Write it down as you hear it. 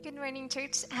Good morning,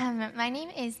 church. My name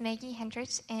is Maggie,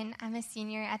 and I'm a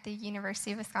senior at the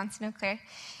University of Wisconsin-Eau Claire.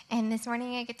 And this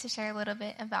morning I get to share a little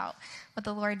bit about what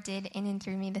the Lord did in and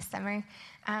through me this summer.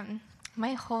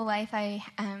 My whole life, as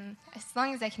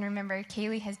long as I can remember,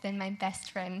 Kaylee has been my best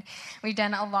friend. We've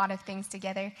done a lot of things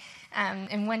together.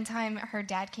 And one time, her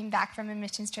dad came back from a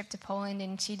missions trip to Poland,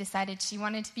 and she decided she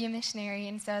wanted to be a missionary.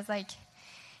 And so I was like,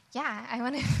 yeah, I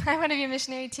want to be a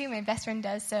missionary too. My best friend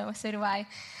does, so do I.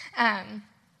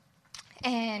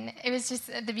 And it was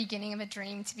just the beginning of a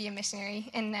dream to be a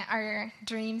missionary. And our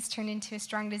dreams turned into a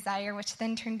strong desire, which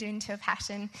then turned into a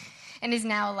passion and is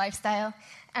now a lifestyle.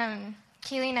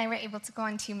 Kaylee and I were able to go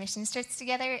on 2 mission trips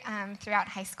together throughout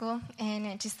high school.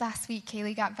 And just last week,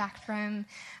 Kaylee got back from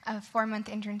a 4-month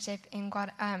internship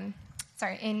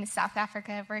in South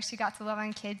Africa, where she got to love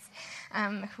on kids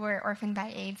who were orphaned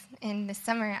by AIDS. And this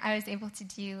summer, I was able to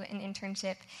do an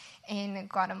internship in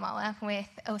Guatemala with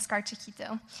Oscar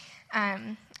Chiquito.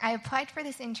 I applied for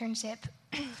this internship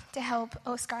to help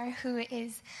Oscar, who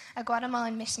is a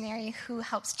Guatemalan missionary who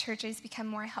helps churches become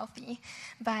more healthy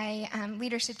by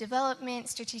leadership development,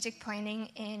 strategic planning,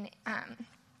 and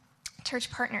church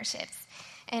partnerships.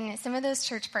 And some of those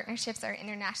church partnerships are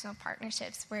international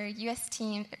partnerships where U.S.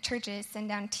 churches send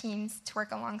down teams to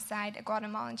work alongside a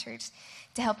Guatemalan church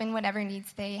to help in whatever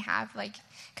needs they have, like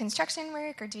construction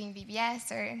work or doing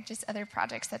VBS or just other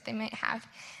projects that they might have.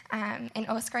 And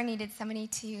Oscar needed somebody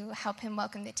to help him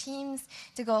welcome the teams,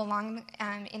 to go along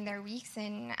in their weeks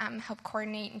and help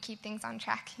coordinate and keep things on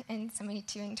track, and somebody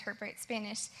to interpret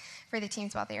Spanish for the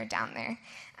teams while they were down there.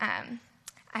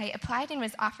 I applied and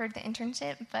was offered the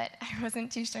internship, but I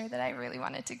wasn't too sure that I really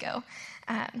wanted to go.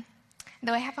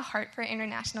 Though I have a heart for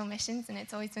international missions, and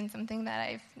it's always been something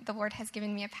that the Lord has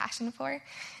given me a passion for,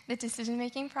 the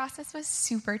decision-making process was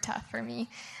super tough for me.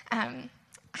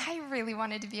 I really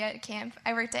wanted to be at camp.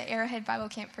 I worked at Arrowhead Bible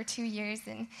Camp for 2 years,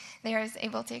 and there I was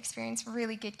able to experience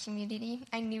really good community.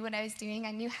 I knew what I was doing.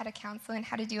 I knew how to counsel and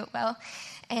how to do it well,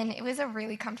 and it was a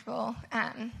really comfortable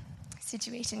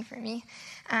situation for me.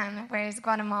 Whereas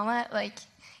Guatemala,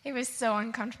 it was so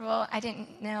uncomfortable. I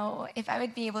didn't know if I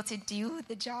would be able to do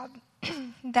the job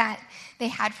that they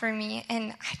had for me,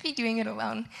 and I'd be doing it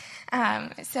alone.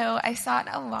 So I sought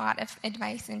a lot of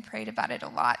advice and prayed about it a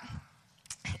lot.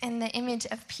 And the image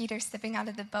of Peter stepping out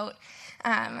of the boat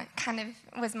kind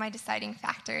of was my deciding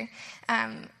factor.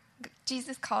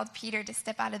 Jesus called Peter to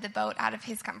step out of the boat, out of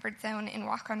his comfort zone, and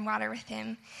walk on water with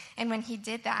him. And when he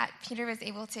did that, Peter was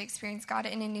able to experience God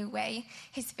in a new way.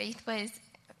 His faith was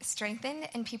strengthened,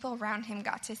 and people around him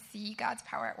got to see God's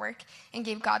power at work and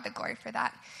gave God the glory for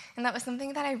that. And that was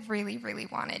something that I really, really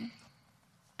wanted.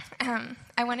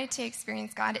 I wanted to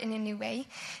experience God in a new way,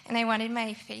 and I wanted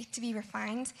my faith to be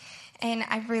refined, and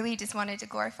I really just wanted to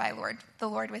glorify the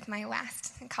Lord with my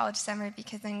last college summer,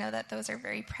 because I know that those are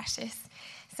very precious.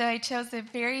 So I chose a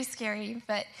very scary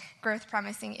but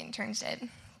growth-promising internship,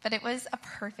 but it was a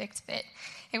perfect fit.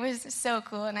 It was so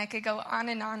cool, and I could go on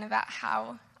and on about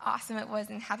how awesome it was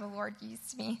and how the Lord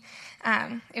used me.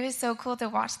 It was so cool to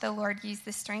watch the Lord use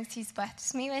the strengths he's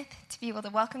blessed me with to be able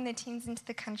to welcome the teams into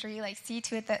the country, see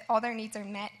to it that all their needs are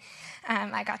met.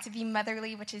 I got to be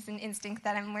motherly, which is an instinct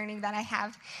that I'm learning that I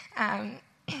have.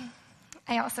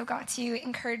 I also got to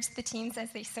encourage the teams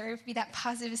as they serve, be that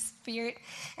positive spirit,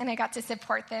 and I got to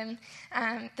support them,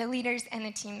 the leaders and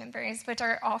the team members, which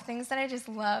are all things that I just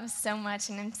love so much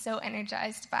and I'm so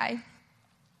energized by.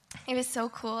 It was so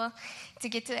cool to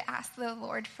get to ask the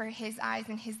Lord for his eyes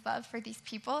and his love for these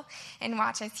people and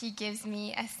watch as he gives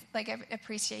me an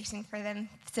appreciation for them,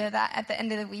 so that at the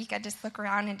end of the week I just look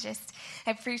around and just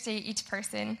appreciate each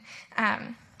person.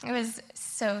 It was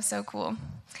so, so cool.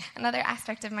 Another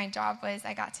aspect of my job was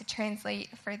I got to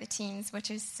translate for the teams, which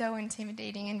is so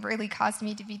intimidating and really caused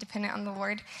me to be dependent on the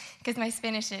Lord, because my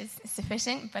Spanish is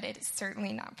sufficient, but it is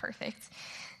certainly not perfect.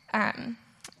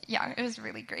 It was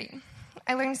really great.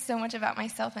 I learned so much about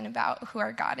myself and about who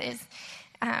our God is.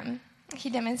 He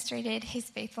demonstrated his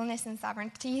faithfulness and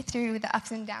sovereignty through the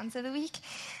ups and downs of the week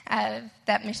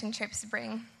that mission trips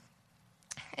bring.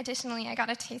 Additionally, I got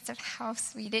a taste of how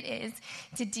sweet it is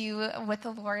to do what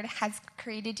the Lord has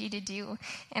created you to do,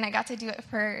 and I got to do it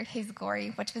for his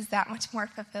glory, which was that much more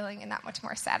fulfilling and that much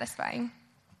more satisfying.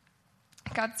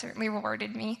 God certainly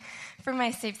rewarded me for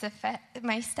my steps of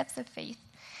faith.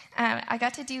 I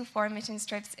got to do 4 mission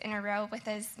trips in a row with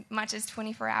as much as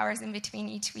 24 hours in between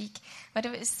each week, but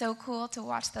it was so cool to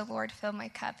watch the Lord fill my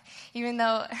cup, even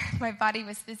though my body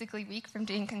was physically weak from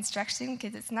doing construction,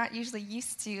 because it's not usually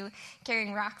used to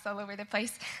carrying rocks all over the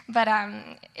place, but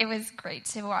it was great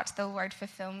to watch the Lord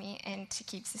fulfill me and to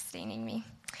keep sustaining me.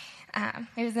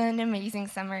 It was an amazing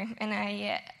summer, and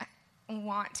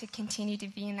want to continue to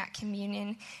be in that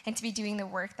communion and to be doing the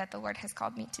work that the Lord has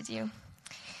called me to do.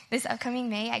 This upcoming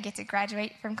May, I get to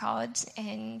graduate from college,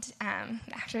 and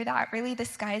after that, really the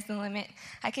sky's the limit.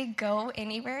 I could go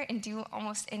anywhere and do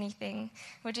almost anything,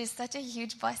 which is such a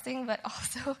huge blessing, but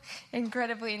also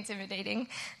incredibly intimidating.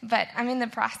 But I'm in the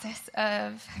process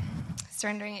of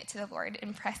surrendering it to the Lord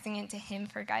and pressing into Him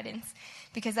for guidance,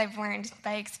 because I've learned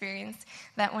by experience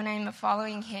that when I'm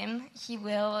following Him, He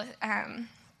will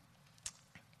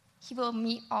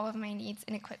meet all of my needs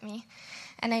and equip me.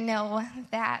 And I know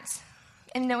that.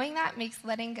 And knowing that makes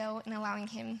letting go and allowing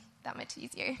Him that much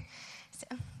easier.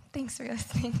 So, thanks for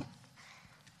listening.